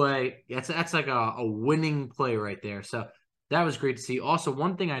 Huge play. That's like a winning play right there. So that was great to see. Also,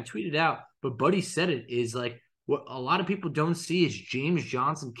 one thing I tweeted out, but Buddy said it, is like what a lot of people don't see is James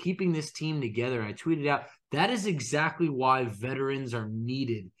Johnson keeping this team together. I tweeted out, that is exactly why veterans are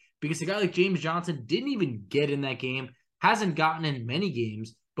needed. Because a guy like James Johnson didn't even get in that game, hasn't gotten in many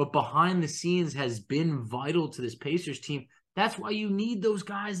games, but behind the scenes has been vital to this Pacers team. That's why you need those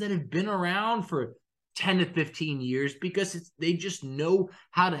guys that have been around for 10 to 15 years, because they just know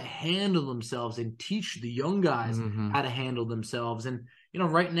how to handle themselves and teach the young guys how to handle themselves. And,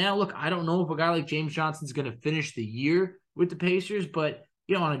 right now, look, I don't know if a guy like James Johnson's going to finish the year with the Pacers, but,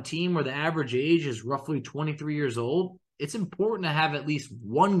 on a team where the average age is roughly 23 years old, it's important to have at least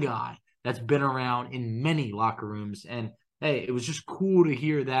one guy that's been around in many locker rooms. And, hey, it was just cool to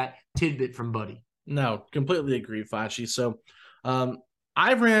hear that tidbit from Buddy. No, completely agree, Facci. So,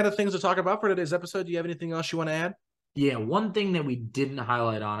 I've ran out of things to talk about for today's episode. Do you have anything else you want to add? Yeah, one thing that we didn't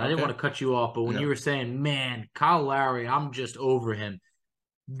highlight on, I didn't want to cut you off, but when you were saying, man, Kyle Lowry, I'm just over him.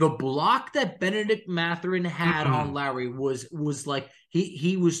 The block that Benedict Mathurin had on Lowry was like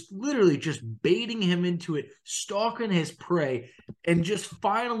he was literally just baiting him into it, stalking his prey, and just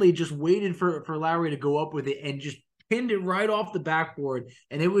finally just waited for Lowry to go up with it and just pinned it right off the backboard.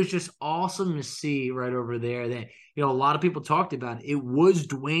 And it was just awesome to see right over there that, a lot of people talked about it. It was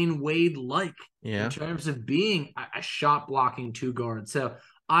Dwayne Wade-like in terms of being a shot blocking two guard. So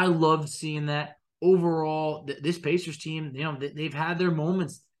I loved seeing that. Overall, this Pacers team, they've had their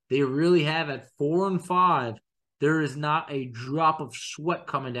moments. They really have. At 4-5, there is not a drop of sweat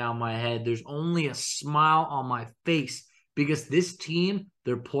coming down my head. There's only a smile on my face because this team,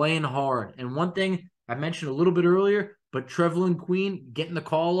 they're playing hard. And one thing I mentioned a little bit earlier, but Trevelin Queen getting the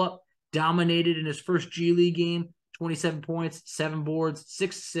call up, dominated in his first G League game, 27 points, 7 boards,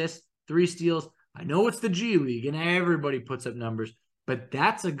 6 assists, 3 steals. I know it's the G League and everybody puts up numbers, but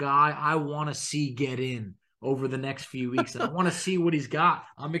that's a guy I want to see get in over the next few weeks. I want to see what he's got.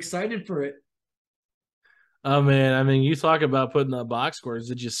 I'm excited for it. Oh, man. I mean, you talk about putting up box scores.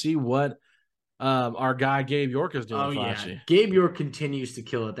 Did you see what our guy Gabe York is doing? Yeah. Gabe York continues to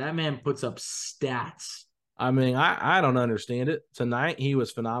kill it. That man puts up stats. I mean, I don't understand it. Tonight, he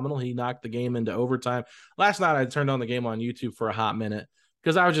was phenomenal. He knocked the game into overtime. Last night, I turned on the game on YouTube for a hot minute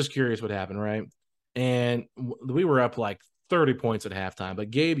because I was just curious what happened, right? And we were up like 30 points at halftime. But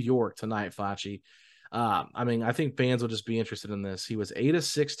Gabe York tonight, Facci, I mean, I think fans will just be interested in this. He was 8 of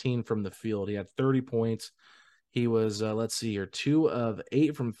 16 from the field. He had 30 points. He was, let's see here, 2 of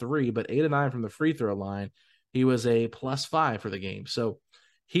 8 from 3, but 8 of 9 from the free throw line. He was a +5 for the game. So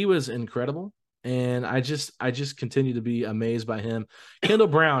he was incredible. And I just continue to be amazed by him. Kendall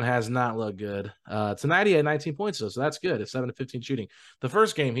Brown has not looked good. Tonight he had 19 points, though, so that's good. It's 7 of 15 shooting. The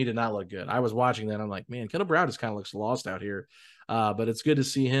first game, he did not look good. I was watching that. I'm like, man, Kendall Brown just kind of looks lost out here. But it's good to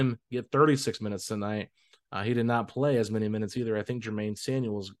see him get 36 minutes tonight. He did not play as many minutes either. I think Jermaine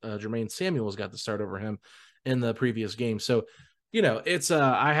Samuels got the start over him in the previous game. So, it's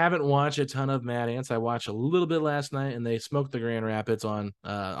I haven't watched a ton of Mad Ants. I watched a little bit last night, and they smoked the Grand Rapids on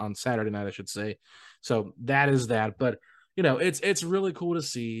Saturday night, I should say. So that is that. But it's really cool to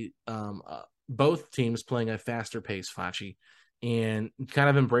see both teams playing a faster pace, Facci, and kind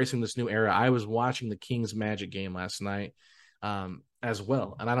of embracing this new era. I was watching the Kings Magic game last night as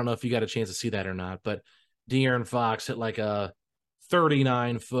well, and I don't know if you got a chance to see that or not, but De'Aaron Fox hit like a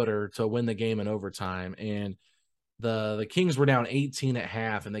 39-footer to win the game in overtime, and the Kings were down 18 at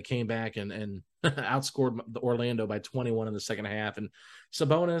half, and they came back and outscored the Orlando by 21 in the second half. And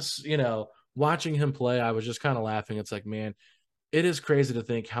Sabonis, watching him play, I was just kind of laughing. It's like, man, it is crazy to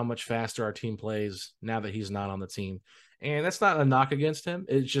think how much faster our team plays now that he's not on the team. And that's not a knock against him.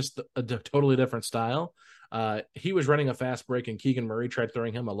 It's just a totally different style. He was running a fast break, and Keegan Murray tried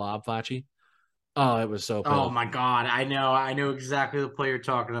throwing him a lob, Facci. Oh, it was so pitiful. Oh, my God. I know exactly the play you're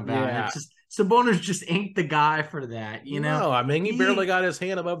talking about. Yeah. It's just, Sabonis just ain't the guy for that, No, I mean, he barely got his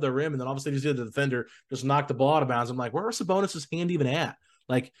hand above the rim, and then all of a sudden you see the defender just knock the ball out of bounds. I'm like, where was Sabonis' hand even at?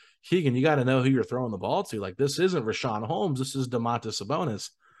 Like, Keegan, you got to know who you're throwing the ball to. Like, this isn't Rashawn Holmes. This is Domantas Sabonis.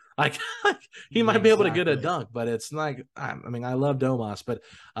 Like, he might be able to get a dunk, but it's like, I mean, I love Domas, but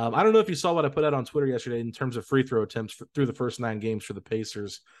I don't know if you saw what I put out on Twitter yesterday in terms of free throw attempts through the first 9 games for the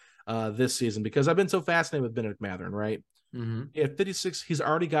Pacers this season, because I've been so fascinated with Benedict Mathurin, right? Mm-hmm. Yeah, 56. He's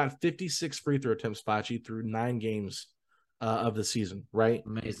already got 56 free throw attempts, Facci, through 9 games of the season, right?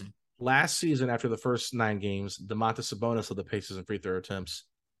 Amazing. Last season, after the first 9 games, Domantas Sabonis led the Pacers in free throw attempts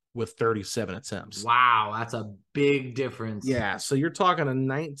with 37 attempts. Wow, that's a big difference. Yeah, so you're talking a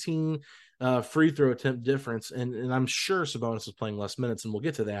 19 free throw attempt difference, and I'm sure Sabonis is playing less minutes, and we'll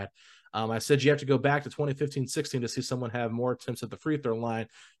get to that. I said you have to go back to 2015-16 to see someone have more attempts at the free throw line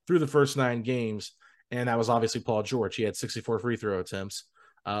through the first 9 games, and that was obviously Paul George. He had 64 free throw attempts.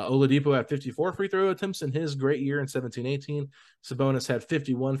 Oladipo had 54 free throw attempts in his great year in 17-18. Sabonis had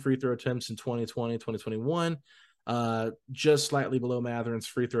 51 free throw attempts in 2020-2021, just slightly below Mathurin's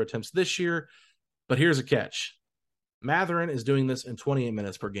free throw attempts this year. But here's a catch. Mathurin is doing this in 28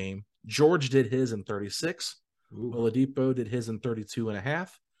 minutes per game. George did his in 36. Ooh. Oladipo did his in 32.5.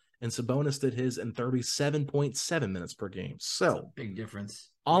 And Sabonis did his in 37.7 minutes per game. So, that's a big difference.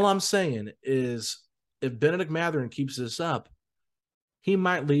 All I'm saying is if Benedict Mathurin keeps this up, he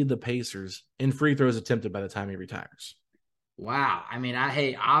might lead the Pacers in free throws attempted by the time he retires. Wow. I mean,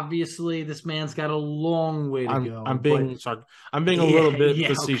 obviously this man's got a long way to go. I'm being a little bit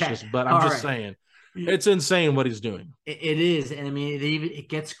facetious, but I'm just saying it's insane what he's doing. It is. And I mean, it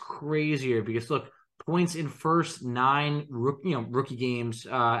gets crazier because look, points in first 9 rookie games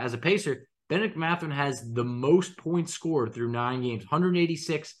as a Pacer, Benedict Mathurin has the most points scored through 9 games,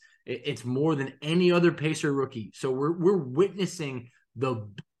 186. It's more than any other Pacer rookie. So we're witnessing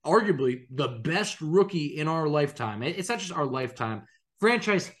arguably the best rookie in our lifetime. It's not just our lifetime,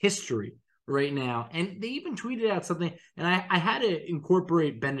 franchise history right now. And they even tweeted out something, and I had to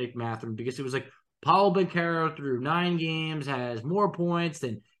incorporate Benedict Mathurin because it was like Paolo Banchero through 9 games has more points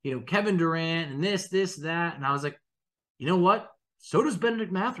than, Kevin Durant and this, that. And I was like, you know what? So does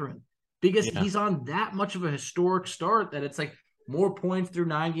Benedict Mathurin because he's on that much of a historic start that it's like more points through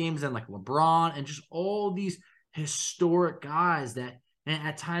 9 games than like LeBron and just all these historic guys that, and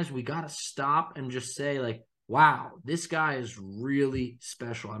at times we got to stop and just say like, wow, this guy is really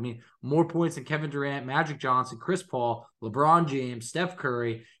special. I mean, more points than Kevin Durant, Magic Johnson, Chris Paul, LeBron James, Steph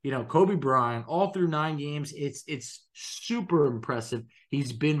Curry, Kobe Bryant, all through 9 games. It's super impressive.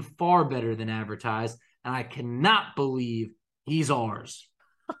 He's been far better than advertised, and I cannot believe he's ours.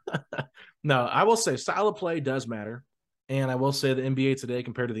 No, I will say style of play does matter. And I will say the NBA today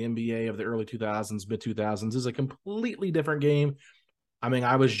compared to the NBA of the early 2000s, mid-2000s is a completely different game. I mean,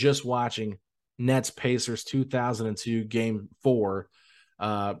 I was just watching Nets Pacers 2002 game 4.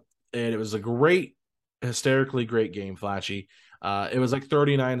 And it was a great, hysterically great game, Flachi. It was like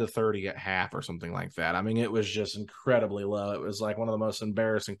 39-30 at half or something like that. I mean, it was just incredibly low. It was like one of the most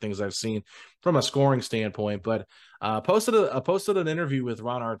embarrassing things I've seen from a scoring standpoint. But posted an interview with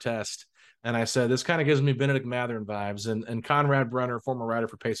Ron Artest, and I said, this kind of gives me Benedict Mathurin vibes. And Conrad Brunner, former writer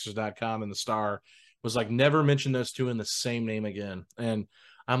for Pacers.com and the Star, was like, never mention those two in the same name again. And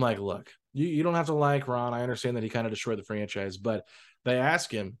I'm like, look, you don't have to like Ron. I understand that he kind of destroyed the franchise, but they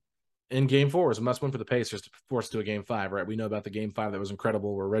ask him in game 4 is a must win for the Pacers to force to a game 5, right? We know about the game 5 that was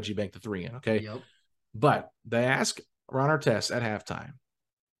incredible where Reggie banked the 3 in. Okay. Yep. But they ask Ron Artest at halftime,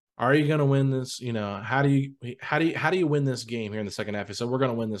 are you going to win this? How do you win this game here in the second half? He said, we're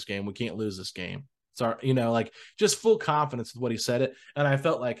going to win this game. We can't lose this game. So, like just full confidence with what he said it. And I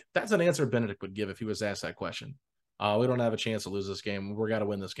felt like that's an answer Benedict would give if he was asked that question. We don't have a chance to lose this game. We're got to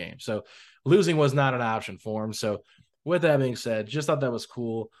win this game. So losing was not an option for him. So with that being said, just thought that was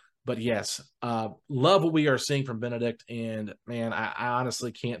cool. But yes, love what we are seeing from Benedict. And man, I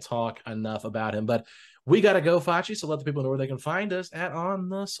honestly can't talk enough about him. But we got to go, Fachi. So let the people know where they can find us on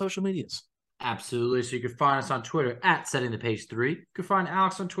the social medias. Absolutely. So you can find us on Twitter at SettingThePace3. You can find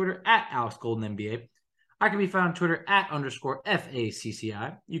Alex on Twitter at AlexGoldenNBA. I can be found on Twitter at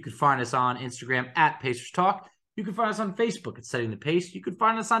 _FACCI. You can find us on Instagram at Pacers Talk. You can find us on Facebook at Setting the Pace. You can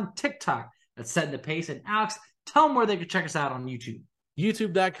find us on TikTok at Setting the Pace. And Alex, tell them where they can check us out on YouTube.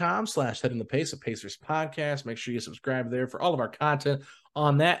 YouTube.com/SettingThePace, a Pacers podcast. Make sure you subscribe there for all of our content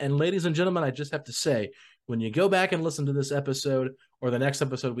on that. And ladies and gentlemen, I just have to say, when you go back and listen to this episode or the next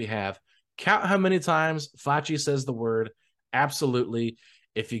episode we have, count how many times Fachi says the word absolutely.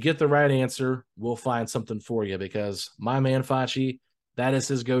 If you get the right answer, we'll find something for you because my man Fachi, that is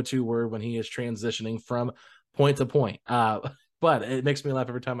his go-to word when he is transitioning from point to point. But it makes me laugh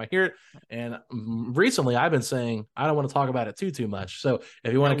every time I hear it. And recently I've been saying I don't want to talk about it too much. So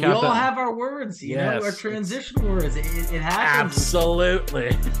if you want to count, we all have our words, our transition words. It happens.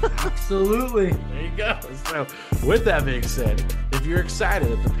 Absolutely. Absolutely. There you go. So with that being said, if you're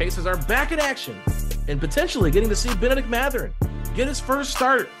excited that the Pacers are back in action and potentially getting to see Benedict Mathurin get his first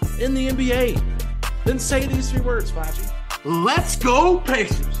start in the NBA, then say these 3 words, Fachi. Let's go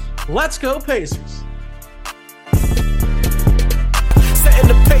Pacers. Let's go Pacers. Setting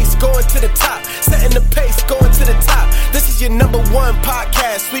the pace, going to the top. Setting the pace, going to the top. This is your #1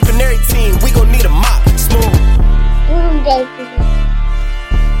 podcast. Sweeping every team. We gon' need a mop. Smooth.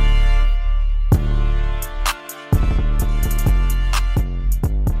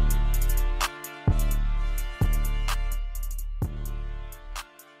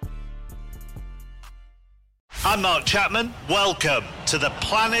 I'm Mark Chapman. Welcome to the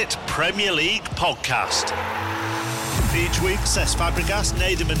Planet Premier League podcast. Each week, Cesc Fabregas,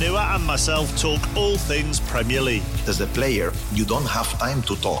 Nader Manua and myself talk all things Premier League. As a player, you don't have time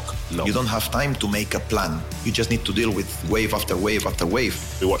to talk. No. You don't have time to make a plan. You just need to deal with wave after wave after wave.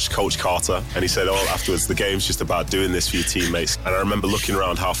 We watched Coach Carter and he said, afterwards, the game's just about doing this for your teammates. And I remember looking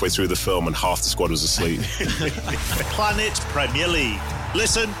around halfway through the film and half the squad was asleep. Planet Premier League.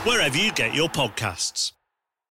 Listen wherever you get your podcasts.